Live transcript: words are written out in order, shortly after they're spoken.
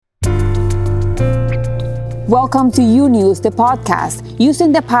Welcome to U News, the podcast,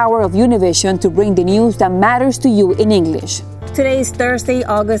 using the power of Univision to bring the news that matters to you in English. Today is Thursday,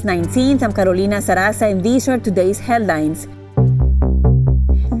 August 19th. I'm Carolina Sarasa, and these are today's headlines.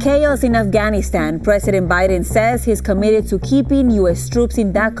 Chaos in Afghanistan. President Biden says he's committed to keeping U.S. troops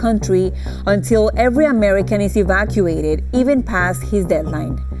in that country until every American is evacuated, even past his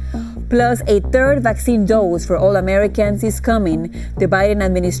deadline. Plus, a third vaccine dose for all Americans is coming. The Biden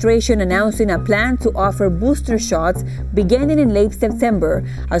administration announcing a plan to offer booster shots beginning in late September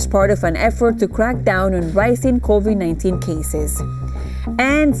as part of an effort to crack down on rising COVID-19 cases.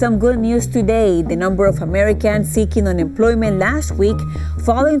 And some good news today. The number of Americans seeking unemployment last week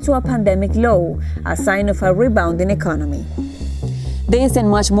falling to a pandemic low, a sign of a rebounding economy. This and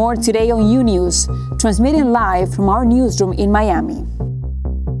much more today on U News, transmitting live from our newsroom in Miami.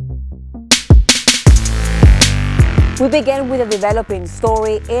 We begin with a developing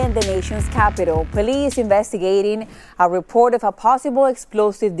story in the nation's capital. Police investigating a report of a possible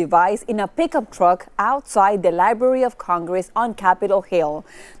explosive device in a pickup truck outside the Library of Congress on Capitol Hill.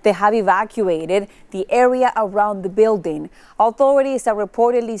 They have evacuated the area around the building. Authorities are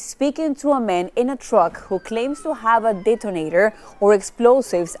reportedly speaking to a man in a truck who claims to have a detonator or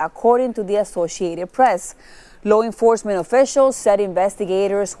explosives, according to the Associated Press. Law enforcement officials said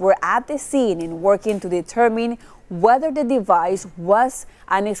investigators were at the scene and working to determine whether the device was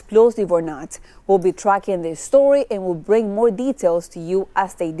an explosive or not. We'll be tracking this story and we'll bring more details to you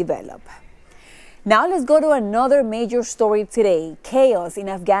as they develop. Now let's go to another major story today, chaos in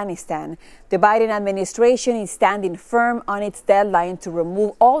Afghanistan. The Biden administration is standing firm on its deadline to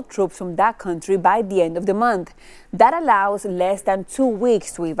remove all troops from that country by the end of the month. That allows less than 2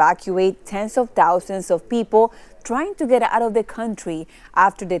 weeks to evacuate tens of thousands of people trying to get out of the country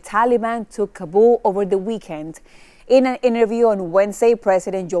after the Taliban took Kabul over the weekend. In an interview on Wednesday,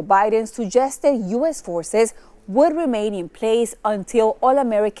 President Joe Biden suggested U.S. forces would remain in place until all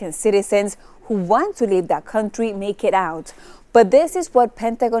American citizens who want to leave that country make it out. But this is what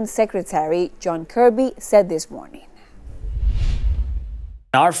Pentagon Secretary John Kirby said this morning.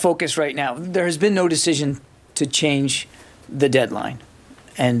 Our focus right now, there has been no decision to change the deadline.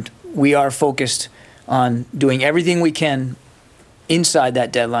 And we are focused on doing everything we can inside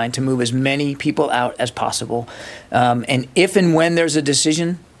that deadline to move as many people out as possible. And if and when there's a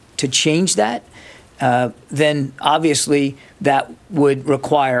decision to change that, then obviously that would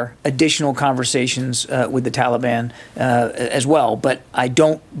require additional conversations with the Taliban as well. But I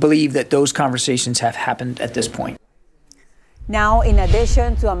don't believe that those conversations have happened at this point. Now, in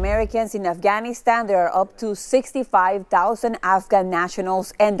addition to Americans in Afghanistan, there are up to 65,000 Afghan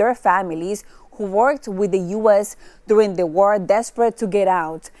nationals and their families who worked with the U.S. during the war, desperate to get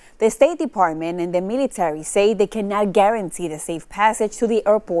out. The State Department and the military say they cannot guarantee the safe passage to the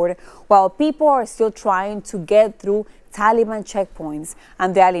airport while people are still trying to get through Taliban checkpoints.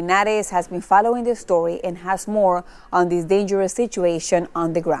 Andrea Linares has been following the story and has more on this dangerous situation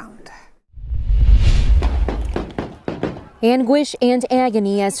on the ground. Anguish and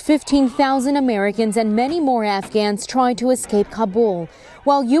agony as 15,000 Americans and many more Afghans try to escape Kabul.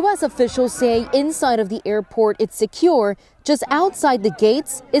 While U.S. officials say inside of the airport it's secure, just outside the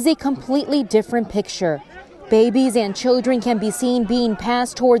gates is a completely different picture. Babies and children can be seen being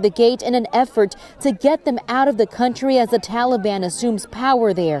passed toward the gate in an effort to get them out of the country as the Taliban assumes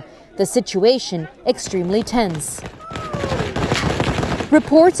power there. The situation extremely tense.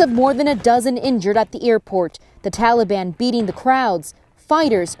 Reports of more than a dozen injured at the airport, the Taliban beating the crowds,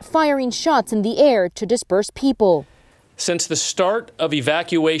 fighters firing shots in the air to disperse people. Since the start of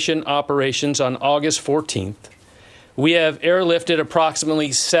evacuation operations on August 14th, we have airlifted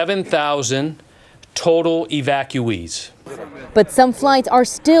approximately 7,000 total evacuees. But some flights are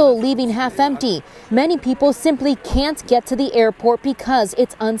still leaving half empty. Many people simply can't get to the airport because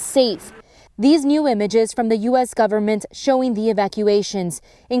it's unsafe. These new images from the U.S. government showing the evacuations,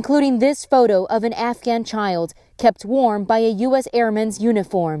 including this photo of an Afghan child kept warm by a U.S. airman's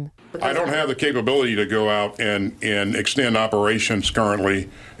uniform. I don't have the capability to go out and extend operations currently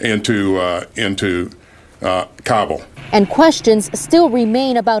into Kabul. And questions still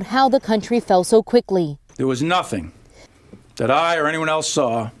remain about how the country fell so quickly. There was nothing that I or anyone else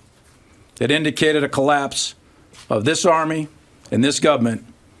saw that indicated a collapse of this army and this government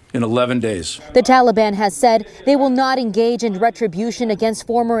in 11 days. The Taliban has said they will not engage in retribution against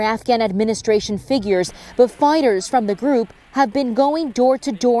former Afghan administration figures, but fighters from the group have been going door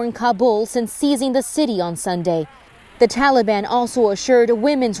to door in Kabul since seizing the city on Sunday. The Taliban also assured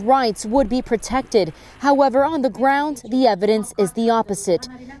women's rights would be protected. However, on the ground, the evidence is the opposite.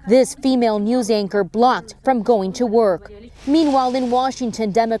 This female news anchor blocked from going to work. Meanwhile, in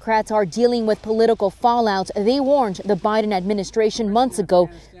Washington, Democrats are dealing with political fallout they warned the Biden administration months ago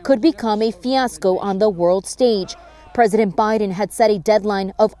could become a fiasco on the world stage. President Biden had set a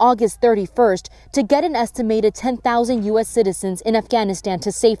deadline of August 31st to get an estimated 10,000 U.S. citizens in Afghanistan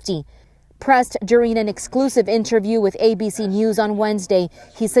to safety. Pressed during an exclusive interview with ABC News on Wednesday,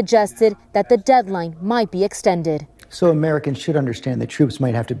 he suggested that the deadline might be extended. So Americans should understand that troops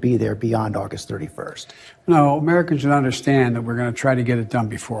might have to be there beyond August 31st. No, Americans should understand that we're going to try to get it done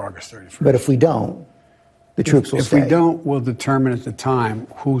before August 31st. But if we don't, the troops will stay. If we don't, we'll determine at the time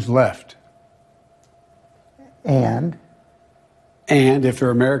who's left. And if there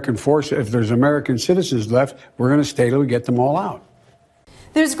are American forces, if there's American citizens left, we're going to stay till we get them all out.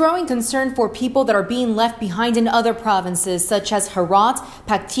 There's growing concern for people that are being left behind in other provinces, such as Herat,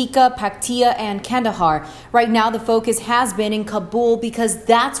 Paktika, Paktia, and Kandahar. Right now, the focus has been in Kabul because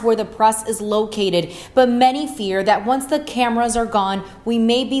that's where the press is located. But many fear that once the cameras are gone, we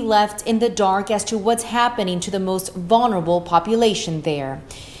may be left in the dark as to what's happening to the most vulnerable population there.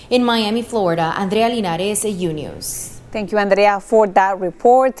 In Miami, Florida, Andrea Linares, U News. Thank you, Andrea, for that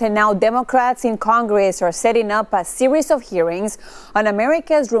report. And now Democrats in Congress are setting up a series of hearings on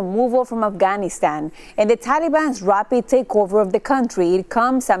America's removal from Afghanistan and the Taliban's rapid takeover of the country. It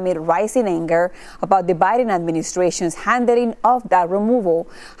comes amid rising anger about the Biden administration's handling of that removal.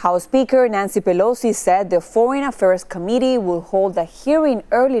 House Speaker Nancy Pelosi said the Foreign Affairs Committee will hold a hearing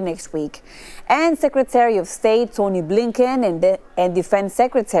early next week. And Secretary of State Tony Blinken and Defense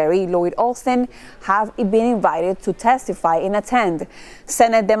Secretary Lloyd Austin have been invited to testify and attend.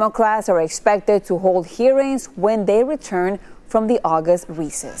 Senate Democrats are expected to hold hearings when they return from the August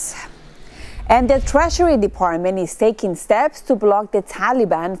recess. And the Treasury Department is taking steps to block the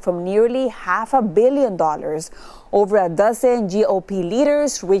Taliban from nearly $500 million. Over a dozen GOP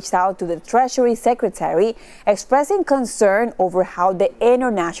leaders reached out to the Treasury Secretary expressing concern over how the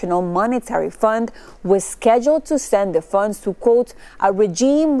International Monetary Fund was scheduled to send the funds to, quote, a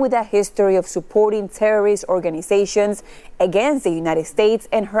regime with a history of supporting terrorist organizations against the United States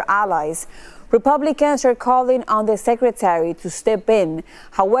and her allies. Republicans are calling on the secretary to step in.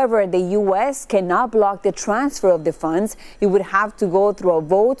 However, the U.S. cannot block the transfer of the funds. It would have to go through a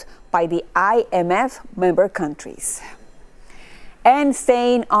vote by the IMF member countries. And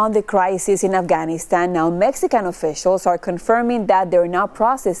staying on the crisis in Afghanistan, now Mexican officials are confirming that they're now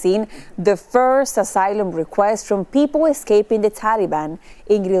processing the first asylum request from people escaping the Taliban.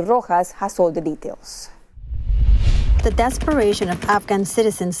 Ingrid Rojas has all the details. The desperation of Afghan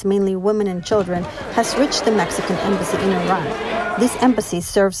citizens, mainly women and children, has reached the Mexican embassy in Iran. This embassy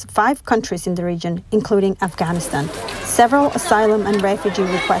serves 5 countries in the region, including Afghanistan. Several asylum and refugee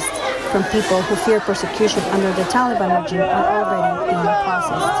requests from people who fear persecution under the Taliban regime are already being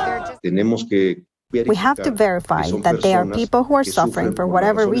processed. We have to verify that they are people who are suffering for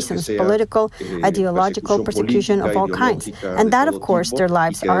whatever reasons, political, ideological persecution of all kinds, and that, of course, their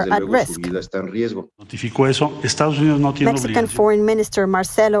lives are at risk. Mexican Foreign Minister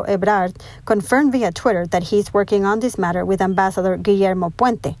Marcelo Ebrard confirmed via Twitter that he's working on this matter with Ambassador Guillermo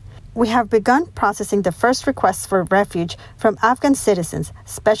Puente. We have begun processing the first requests for refuge from Afghan citizens,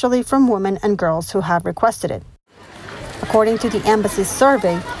 especially from women and girls who have requested it. According to the embassy's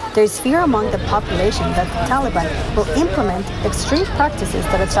survey, there is fear among the population that the Taliban will implement extreme practices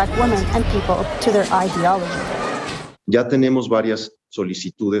that attack women and people to their ideology.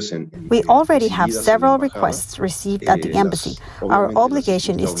 We already have several requests received at the embassy. Our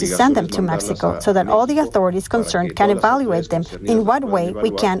obligation is to send them to Mexico so that all the authorities concerned can evaluate them in what way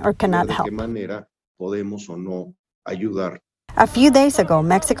we can or cannot help. A few days ago,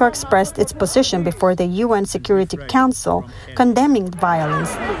 Mexico expressed its position before the UN Security Council, condemning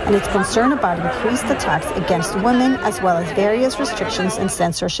violence and its concern about increased attacks against women, as well as various restrictions and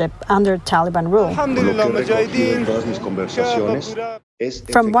censorship under Taliban rule.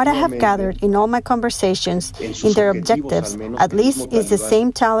 From what I have gathered in all my conversations, in their objectives, at least is the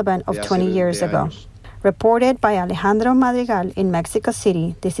same Taliban of 20 years ago. Reported by Alejandro Madrigal in Mexico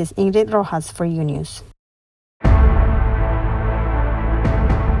City, this is Ingrid Rojas for U News.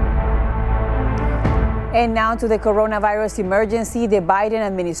 And now to the coronavirus emergency, the Biden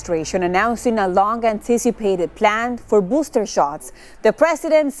administration announcing a long-anticipated plan for booster shots. The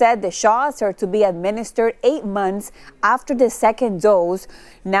president said the shots are to be administered 8 months after the second dose.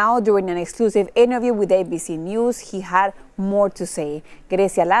 Now, during an exclusive interview with ABC News, he had more to say.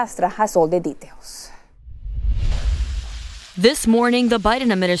 Grecia Lastra has all the details. This morning, the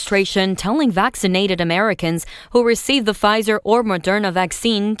Biden administration telling vaccinated Americans who received the Pfizer or Moderna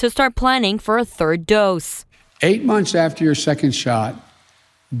vaccine to start planning for a third dose. 8 months after your second shot,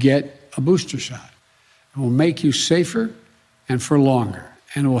 get a booster shot. It will make you safer and for longer,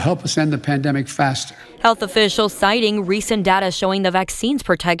 and it will help us end the pandemic faster. Health officials citing recent data showing the vaccine's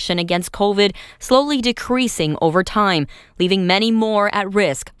protection against COVID slowly decreasing over time, leaving many more at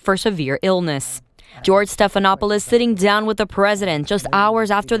risk for severe illness. George Stephanopoulos sitting down with the president just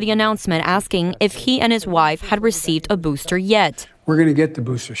hours after the announcement, asking if he and his wife had received a booster yet. We're going to get the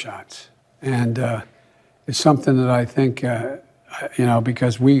booster shots, and it's something that I think,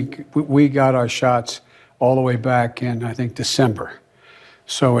 because we got our shots all the way back in, I think, December.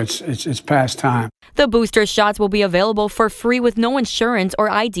 So it's past time. The booster shots will be available for free with no insurance or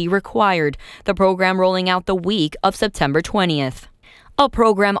ID required. The program rolling out the week of September 20th. A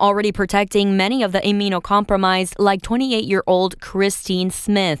program already protecting many of the immunocompromised, like 28-year-old Christine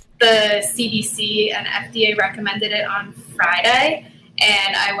Smith. The CDC and FDA recommended it on Friday,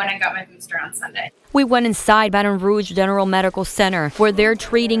 and I went and got my booster on Sunday. We went inside Baton Rouge General Medical Center, where they're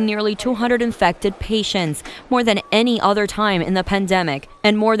treating nearly 200 infected patients, more than any other time in the pandemic,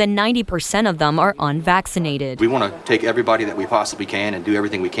 and more than 90% of them are unvaccinated. We want to take everybody that we possibly can and do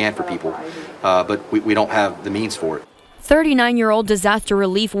everything we can for people, but we don't have the means for it. 39-year-old disaster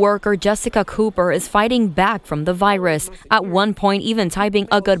relief worker Jessica Cooper is fighting back from the virus, at one point even typing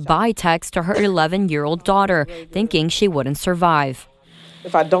a goodbye text to her 11-year-old daughter, thinking she wouldn't survive.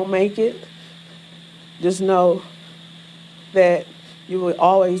 If I don't make it, just know that you will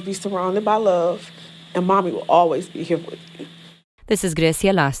always be surrounded by love, and Mommy will always be here with you. This is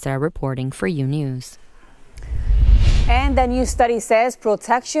Grecia Lastra reporting for U News. And a new study says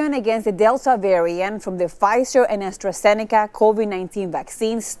protection against the Delta variant from the Pfizer and AstraZeneca COVID-19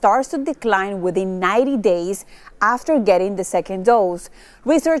 vaccine starts to decline within 90 days after getting the second dose.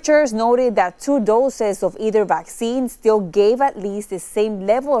 Researchers noted that 2 doses of either vaccine still gave at least the same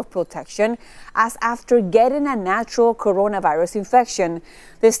level of protection as after getting a natural coronavirus infection.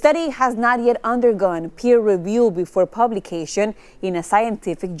 The study has not yet undergone peer review before publication in a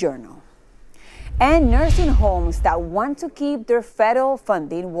scientific journal. And nursing homes that want to keep their federal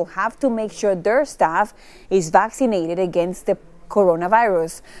funding will have to make sure their staff is vaccinated against the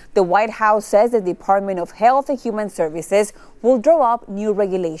coronavirus. The White House says the Department of Health and Human Services will draw up new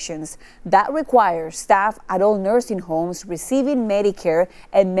regulations that require staff at all nursing homes receiving Medicare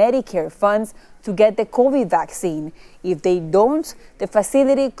and Medicare funds to get the COVID vaccine. If they don't, the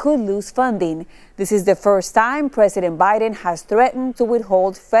facility could lose funding. This is the first time President Biden has threatened to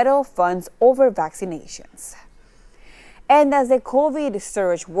withhold federal funds over vaccinations. And as the COVID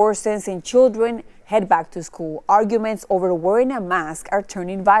surge worsens and children head back to school, arguments over wearing a mask are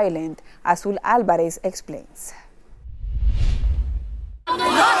turning violent. Azul Alvarez explains.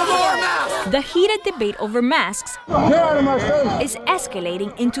 The heated debate over masks is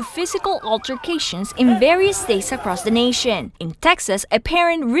escalating into physical altercations in various states across the nation. In Texas, a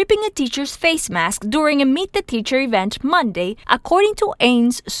parent ripping a teacher's face mask during a Meet the Teacher event Monday, according to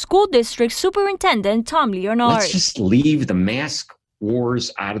Ames School District Superintendent Tom Leonard. Let's just leave the mask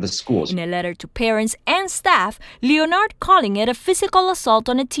wars out of the schools. In a letter to parents and staff, Leonard calling it a physical assault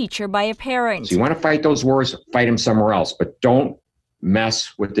on a teacher by a parent. So you want to fight those wars, fight them somewhere else, but don't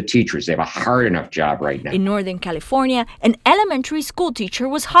mess with the teachers. They have a hard enough job right now. In Northern California, an elementary school teacher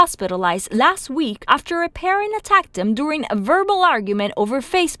was hospitalized last week after a parent attacked him during a verbal argument over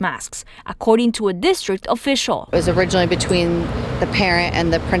face masks, according to a district official. It was originally between the parent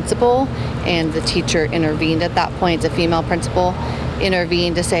and the principal, and the teacher intervened at that point. The female principal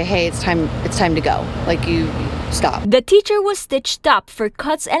intervened to say, hey, it's time to go. Like, you stop. The teacher was stitched up for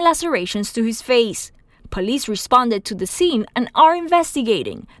cuts and lacerations to his face. Police responded to the scene and are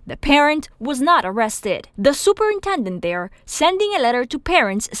investigating. The parent was not arrested. The superintendent there sending a letter to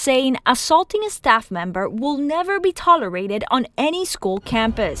parents saying assaulting a staff member will never be tolerated on any school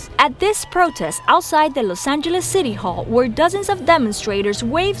campus. At this protest outside the Los Angeles City Hall, where dozens of demonstrators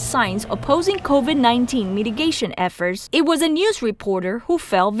waved signs opposing COVID-19 mitigation efforts, it was a news reporter who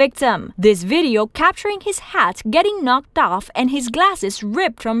fell victim. This video capturing his hat getting knocked off and his glasses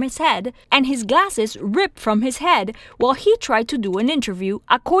ripped from his head, while he tried to do an interview,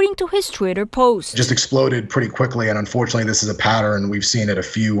 according to his Twitter post. Just exploded pretty quickly, and unfortunately this is a pattern we've seen at a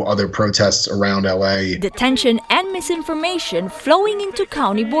few other protests around LA. Detention and misinformation flowing into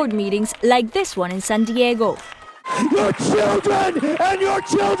county board meetings like this one in San Diego. Your children and your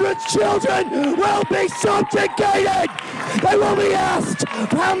children's children will be subjugated. They will be asked,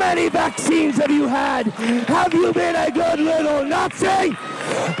 how many vaccines have you had? Have you been a good little Nazi?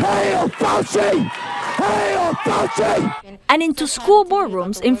 Hail Fauci! Hail Fauci! And into school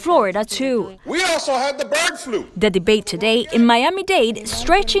boardrooms in Florida, too. We also had the bird flu. The debate today in Miami-Dade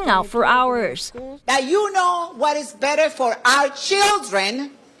stretching out for hours. That you know what is better for our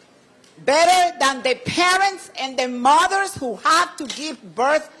children better than the parents and the mothers who have to give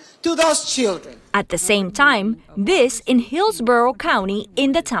birth to those children. At the same time, this in Hillsborough County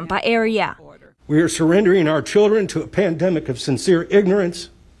in the Tampa area. We are surrendering our children to a pandemic of sincere ignorance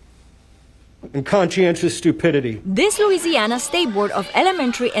and conscientious stupidity. This Louisiana State Board of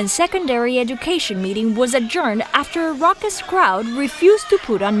Elementary and Secondary Education meeting was adjourned after a raucous crowd refused to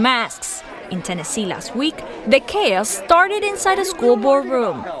put on masks. In Tennessee last week, the chaos started inside a school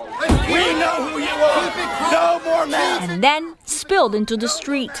boardroom. We know who you are. No more masks. And then spilled into the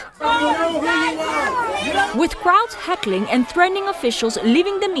street. With crowds heckling and threatening officials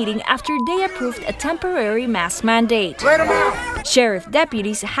leaving the meeting after they approved a temporary mask mandate. Sheriff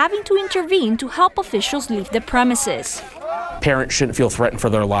deputies having to intervene to help officials leave the premises. Parents shouldn't feel threatened for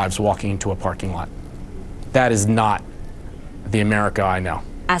their lives walking into a parking lot. That is not the America I know.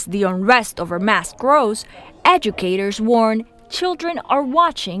 As the unrest over masks grows, educators warn children are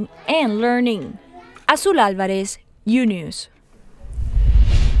watching and learning. Azul Alvarez, U News.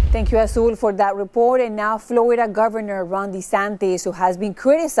 Thank you, Azul, for that report. And now Florida Governor Ron DeSantis, who has been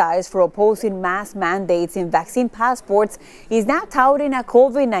criticized for opposing mask mandates in vaccine passports, is now touting a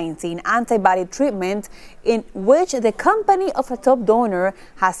COVID-19 antibody treatment in which the company of a top donor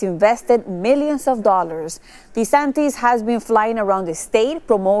has invested millions of dollars. DeSantis has been flying around the state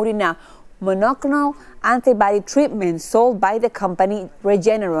promoting a monoclonal antibody treatment sold by the company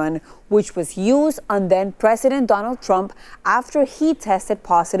Regeneron, which was used on then President Donald Trump after he tested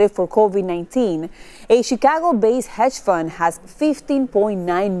positive for COVID-19. A Chicago-based hedge fund has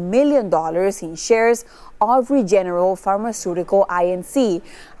 $15.9 million in shares of Regeneron Pharmaceutical Inc.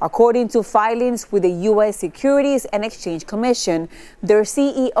 According to filings with the U.S. Securities and Exchange Commission, their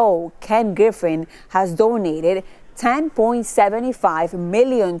CEO, Ken Griffin, has donated $10.75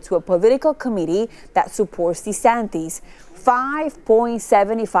 million to a political committee that supports DeSantis,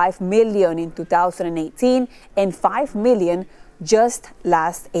 $5.75 million in 2018, and $5 million just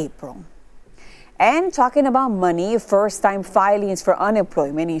last April. And talking about money, first-time filings for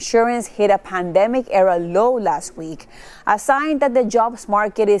unemployment insurance hit a pandemic-era low last week, a sign that the jobs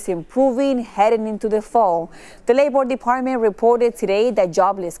market is improving heading into the fall. The Labor Department reported today that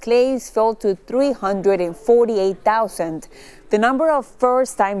jobless claims fell to 348,000. The number of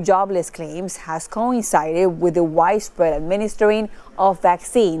first-time jobless claims has coincided with the widespread administering of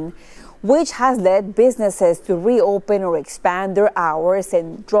vaccine, which has led businesses to reopen or expand their hours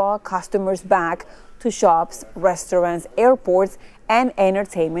and draw customers back to shops, restaurants, airports, and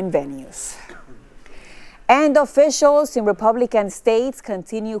entertainment venues. And officials in Republican states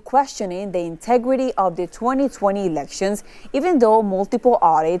continue questioning the integrity of the 2020 elections, even though multiple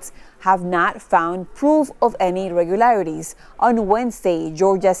audits have not found proof of any irregularities. On Wednesday,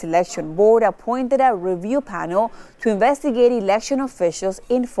 Georgia's election board appointed a review panel to investigate election officials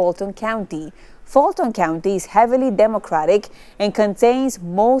in Fulton County. Fulton County is heavily Democratic and contains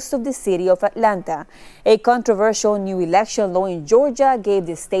most of the city of Atlanta. A controversial new election law in Georgia gave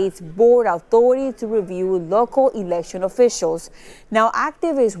the state's board authority to review local election officials. Now,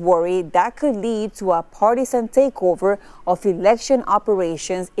 activists worry that could lead to a partisan takeover of election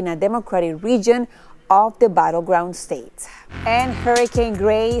operations in a Democratic region of the battleground state. And Hurricane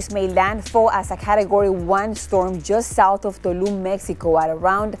Grace made landfall as a Category 1 storm just south of Tulum, Mexico at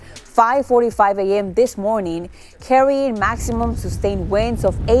around 5:45 a.m. this morning, carrying maximum sustained winds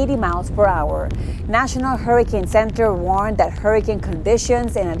of 80 miles per hour. National Hurricane Center warned that hurricane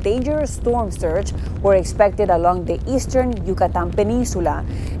conditions and a dangerous storm surge were expected along the eastern Yucatan Peninsula,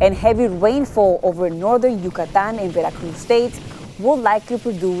 and heavy rainfall over northern Yucatan and Veracruz states will likely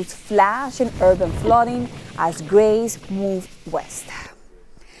produce flash and urban flooding as Grace moves west.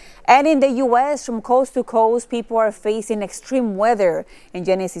 And in the U.S., from coast to coast, people are facing extreme weather. And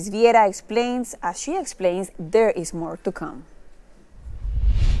Genesis Vieira explains, there is more to come.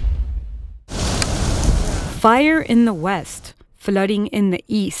 Fire in the west, flooding in the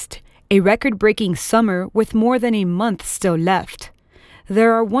east, a record-breaking summer with more than a month still left.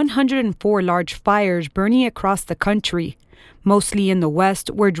 There are 104 large fires burning across the country, mostly in the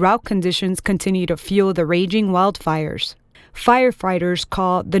west, where drought conditions continue to fuel the raging wildfires. Firefighters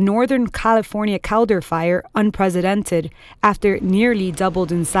call the Northern California Calder Fire unprecedented after it nearly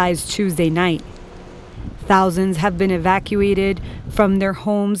doubled in size Tuesday night. Thousands have been evacuated from their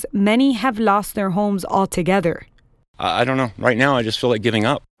homes. Many have lost their homes altogether. I don't know. Right now, I just feel like giving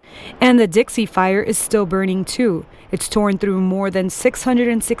up. And the Dixie Fire is still burning too. It's torn through more than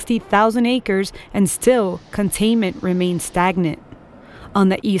 660,000 acres and still containment remains stagnant. On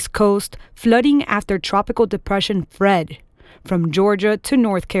the East Coast, flooding after Tropical Depression Fred, from Georgia to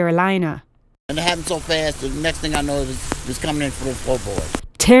North Carolina. And it happened so fast, the next thing I know, it's coming in for the floorboard.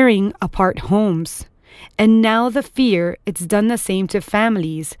 tearing apart homes. And now the fear it's done the same to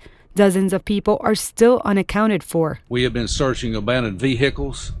families. Dozens of people are still unaccounted for. We have been searching abandoned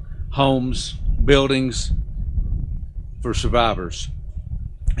vehicles, homes, buildings for survivors,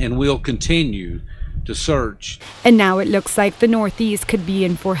 and we'll continue to search. And now it looks like the Northeast could be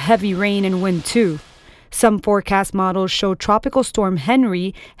in for heavy rain and wind too. Some forecast models show Tropical Storm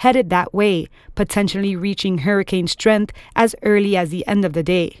Henry headed that way, potentially reaching hurricane strength as early as the end of the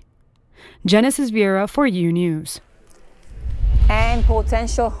day. Genesis Vieira for U News. And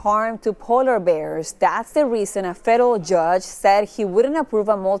potential harm to polar bears. That's the reason a federal judge said he wouldn't approve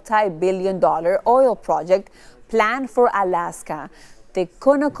a multi-billion-dollar oil project planned for Alaska. The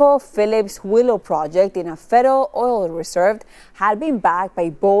ConocoPhillips Willow project in a federal oil reserve had been backed by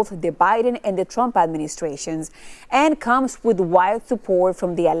both the Biden and the Trump administrations and comes with wide support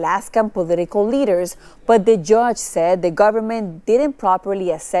from the Alaskan political leaders. But the judge said the government didn't properly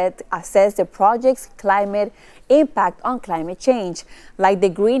assess the project's climate impact on climate change, like the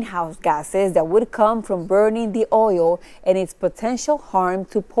greenhouse gases that would come from burning the oil and its potential harm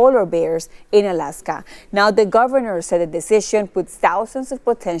to polar bears in Alaska. Now, the governor said the decision puts thousands of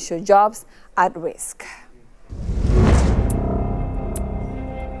potential jobs at risk.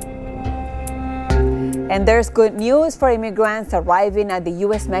 And there's good news for immigrants arriving at the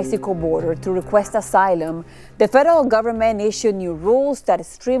U.S.-Mexico border to request asylum. The federal government issued new rules that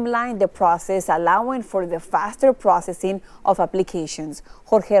streamline the process, allowing for the faster processing of applications.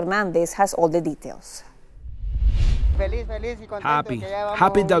 Jorge Hernandez has all the details.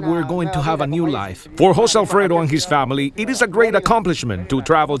 Happy that we're going to have a new life. For Jose Alfredo and his family, it is a great accomplishment to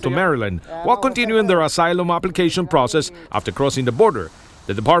travel to Maryland while continuing their asylum application process after crossing the border.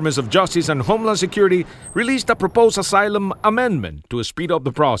 The Departments of Justice and Homeland Security released a proposed asylum amendment to speed up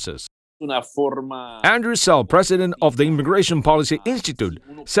the process. Andrew Sell, president of the Immigration Policy Institute,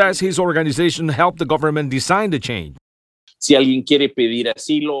 says his organization helped the government design the change.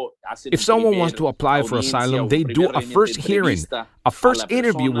 If someone wants to apply for asylum, they do a first hearing, a first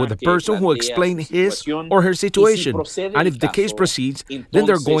interview with the person who explains his or her situation. And if the case proceeds, then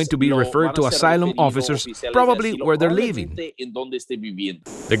they're going to be referred to asylum officers, probably where they're living.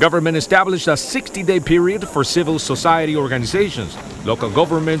 The government established a 60-day period for civil society organizations, local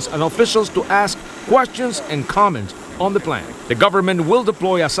governments, and officials to ask questions and comments on the plan. The government will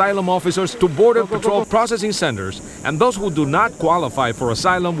deploy asylum officers to Border Patrol processing centers, and those who do not qualify for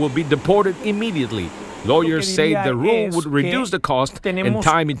asylum will be deported immediately. Lawyers say the rule would reduce the cost and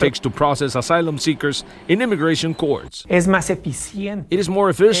time it takes to process asylum seekers in immigration courts. It is more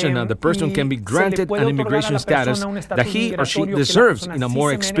efficient and the person can be granted an immigration status that he or she deserves in a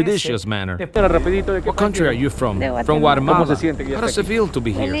more expeditious manner. What country are you from? From Guatemala. How does it feel to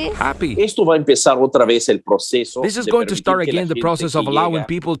be here? Happy. This is going to start again the process of allowing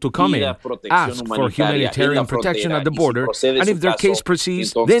people to come in, ask for humanitarian protection at the border, and if their case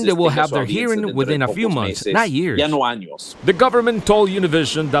proceeds, then they will have their hearing within a few months, not years. The government told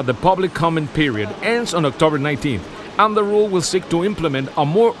Univision that the public comment period ends on October 19th, and the rule will seek to implement a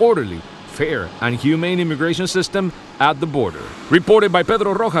more orderly, fair, and humane immigration system at the border. Reported by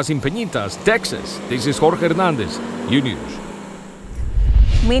Pedro Rojas in Peñitas, Texas, this is Jorge Hernandez, U News.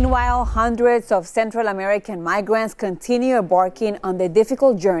 Meanwhile, hundreds of Central American migrants continue embarking on the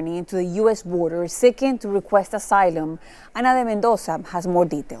difficult journey to the U.S. border seeking to request asylum. Ana de Mendoza has more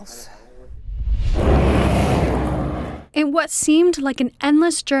details. In what seemed like an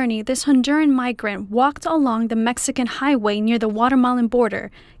endless journey, this Honduran migrant walked along the Mexican highway near the Guatemalan border,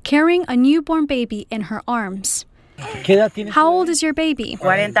 carrying a newborn baby in her arms. How old is your baby?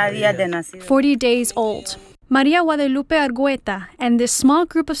 40 days old. Maria Guadalupe Argueta and this small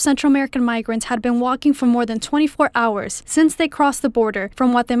group of Central American migrants had been walking for more than 24 hours since they crossed the border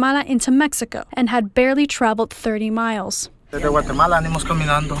from Guatemala into Mexico and had barely traveled 30 miles. We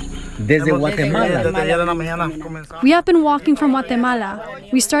have been walking from Guatemala.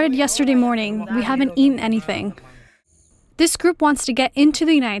 We started yesterday morning. We haven't eaten anything. This group wants to get into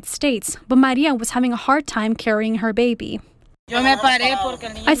the United States, but Maria was having a hard time carrying her baby.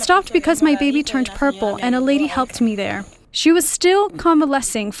 I stopped because my baby turned purple and a lady helped me there. She was still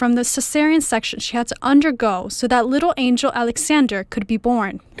convalescing from the cesarean section she had to undergo so that little angel Alexander could be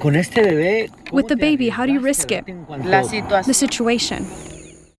born. With the baby, how do you risk it? The situation.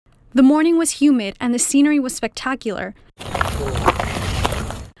 The morning was humid and the scenery was spectacular.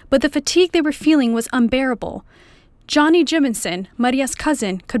 But the fatigue they were feeling was unbearable. Johnny Jiminson, Maria's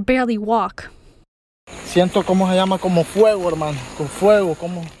cousin, could barely walk. I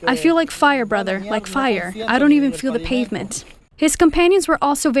feel like fire, brother, like fire. I don't even feel the pavement. His companions were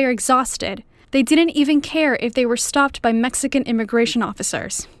also very exhausted. They didn't even care if they were stopped by Mexican immigration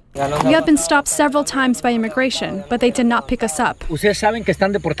officers. We have been stopped several times by immigration, but they did not pick us up. Do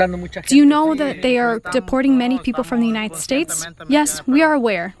you know that they are deporting many people from the United States? Yes, we are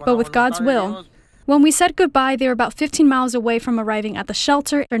aware, but with God's will. When we said goodbye, they were about 15 miles away from arriving at the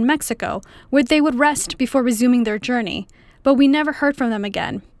shelter in Mexico, where they would rest before resuming their journey. But we never heard from them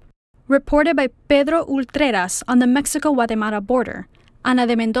again. Reported by Pedro Ultreras on the Mexico-Guatemala border. Ana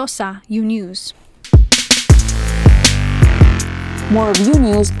de Mendoza, U News. More of U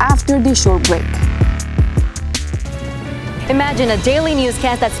News after this short break. Imagine a daily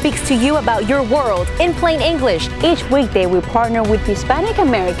newscast that speaks to you about your world in plain English. Each weekday, we partner with Hispanic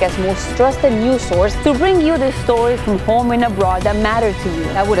America's most trusted news source to bring you the stories from home and abroad that matter to you.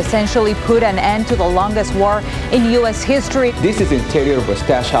 That would essentially put an end to the longest war in U.S. history. This is the interior of a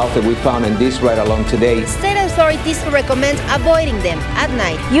stash house that we found in this ride along today. State authorities recommend avoiding them at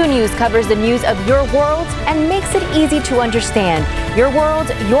night. U News covers the news of your world and makes it easy to understand. Your world,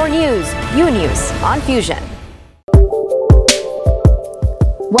 your news. U News on Fusion.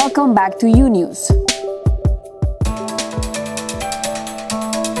 Welcome back to U News.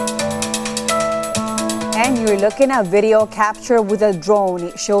 And you're looking at video captured with a drone.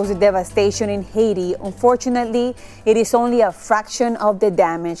 It shows the devastation in Haiti. Unfortunately, it is only a fraction of the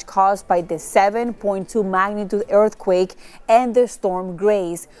damage caused by the 7.2 magnitude earthquake and the storm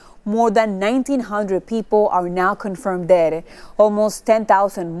Grace. More than 1,900 people are now confirmed dead. Almost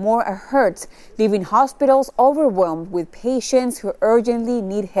 10,000 more are hurt, leaving hospitals overwhelmed with patients who urgently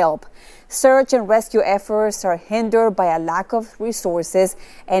need help. Search and rescue efforts are hindered by a lack of resources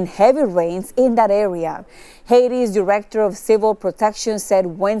and heavy rains in that area. Haiti's Director of Civil Protection said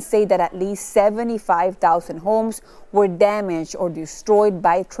Wednesday that at least 75,000 homes were damaged or destroyed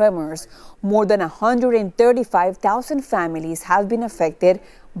by tremors. More than 135,000 families have been affected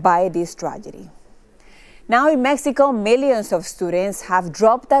by this tragedy. Now in Mexico, millions of students have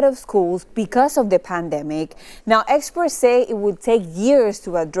dropped out of schools because of the pandemic. Now experts say it will take years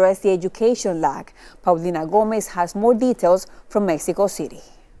to address the education lag. Paulina Gomez has more details from Mexico City.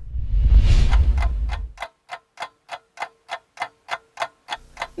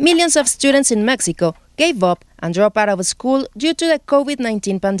 Millions of students in Mexico gave up and dropped out of school due to the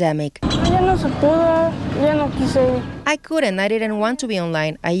COVID-19 pandemic. I couldn't. I didn't want to be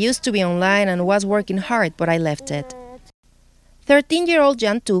online. I used to be online and was working hard, but I left it. 13-year-old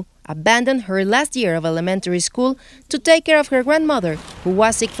Jan Tu abandoned her last year of elementary school to take care of her grandmother, who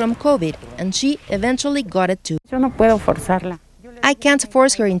was sick from COVID, and she eventually got it too. I can't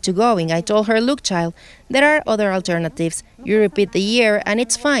force her into going. I told her, look, child, there are other alternatives. You repeat the year and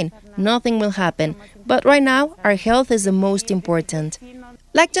it's fine. Nothing will happen. But right now, our health is the most important.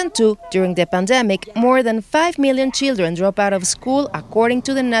 Like Jantu, during the pandemic, more than 5 million children dropped out of school according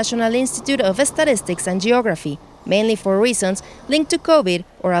to the National Institute of Statistics and Geography, mainly for reasons linked to COVID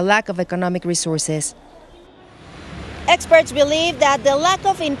or a lack of economic resources. Experts believe that the lack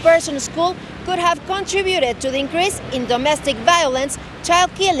of in-person school could have contributed to the increase in domestic violence,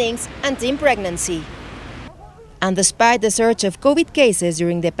 child killings, and teen pregnancy. And despite the surge of COVID cases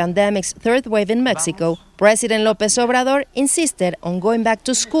during the pandemic's third wave in Mexico, President López Obrador insisted on going back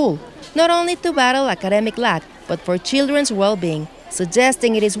to school, not only to battle academic lag, but for children's well-being,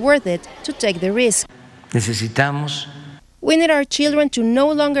 suggesting it is worth it to take the risk. We need our children to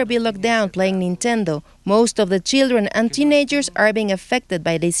no longer be locked down playing Nintendo. Most of the children and teenagers are being affected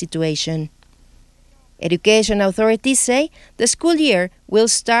by this situation. Education authorities say the school year will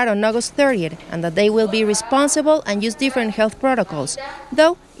start on August 30th and that they will be responsible and use different health protocols,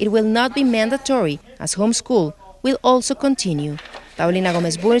 though it will not be mandatory, as homeschool will also continue. Paulina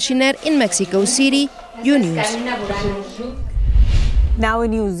Gomez-Burchiner in Mexico City, U News. Now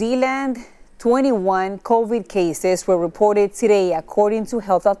in New Zealand, 21 COVID cases were reported today, according to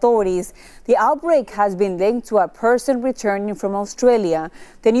health authorities. The outbreak has been linked to a person returning from Australia.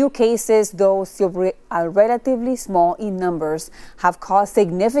 The new cases, though still are relatively small in numbers, have caused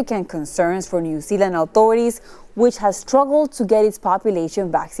significant concerns for New Zealand authorities, which has struggled to get its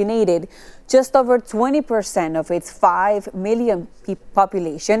population vaccinated. Just over 20% of its 5 million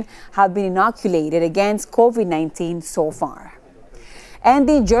population have been inoculated against COVID-19 so far. And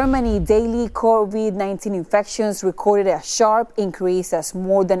in Germany, daily COVID-19 infections recorded a sharp increase as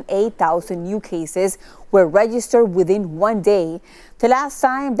more than 8,000 new cases were registered within one day. The last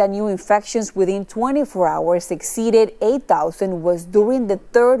time that new infections within 24 hours exceeded 8,000 was during the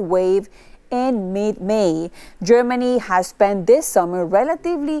third wave in mid-May. Germany has spent this summer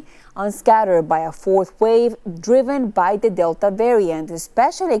relatively unscattered by a fourth wave driven by the Delta variant,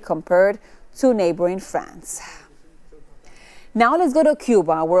 especially compared to neighboring France. Now let's go to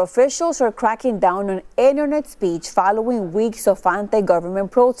Cuba, where officials are cracking down on internet speech following weeks of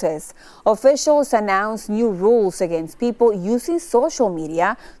anti-government protests. Officials announced new rules against people using social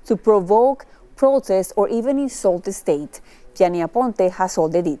media to provoke protests or even insult the state. Gianni Aponte has all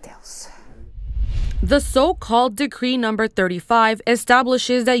the details. The so-called Decree Number 35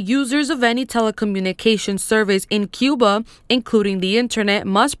 establishes that users of any telecommunications service in Cuba, including the internet,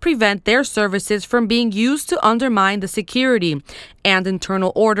 must prevent their services from being used to undermine the security and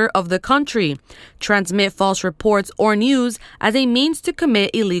internal order of the country, transmit false reports or news as a means to commit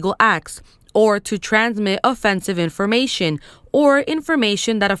illegal acts, or to transmit offensive information or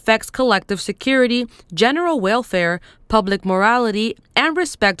information that affects collective security, general welfare, public morality, and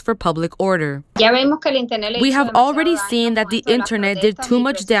respect for public order. We have already seen that the internet did too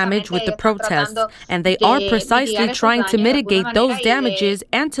much damage with the protests, and they are precisely trying to mitigate those damages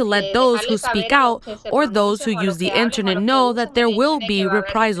and to let those who speak out or those who use the internet know that there will be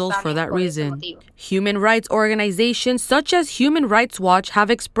reprisals for that reason. Human rights organizations such as Human Rights Watch have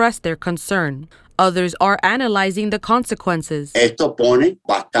expressed their concern. Others are analyzing the consequences.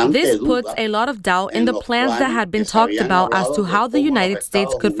 This puts a lot of doubt in the plans that had been talked about as to how the United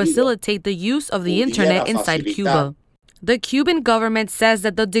States could facilitate the use of the internet inside Cuba. The Cuban government says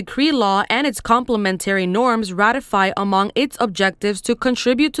that the decree law and its complementary norms ratify among its objectives to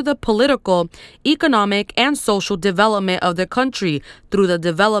contribute to the political, economic, and social development of the country through the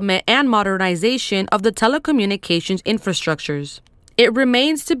development and modernization of the telecommunications infrastructures. It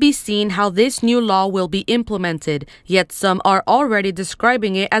remains to be seen how this new law will be implemented, yet some are already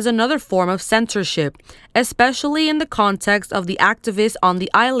describing it as another form of censorship, especially in the context of the activists on the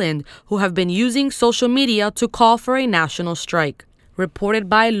island who have been using social media to call for a national strike. Reported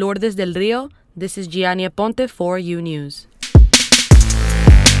by Lourdes del Rio, this is Gianni Aponte for U News.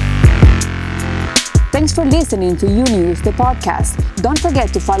 Thanks for listening to U News, the podcast. Don't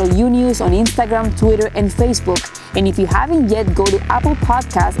forget to follow U News on Instagram, Twitter, and Facebook. And if you haven't yet, go to Apple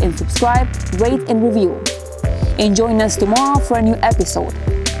Podcasts and subscribe, rate, and review. And join us tomorrow for a new episode.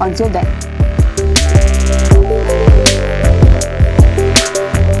 Until then.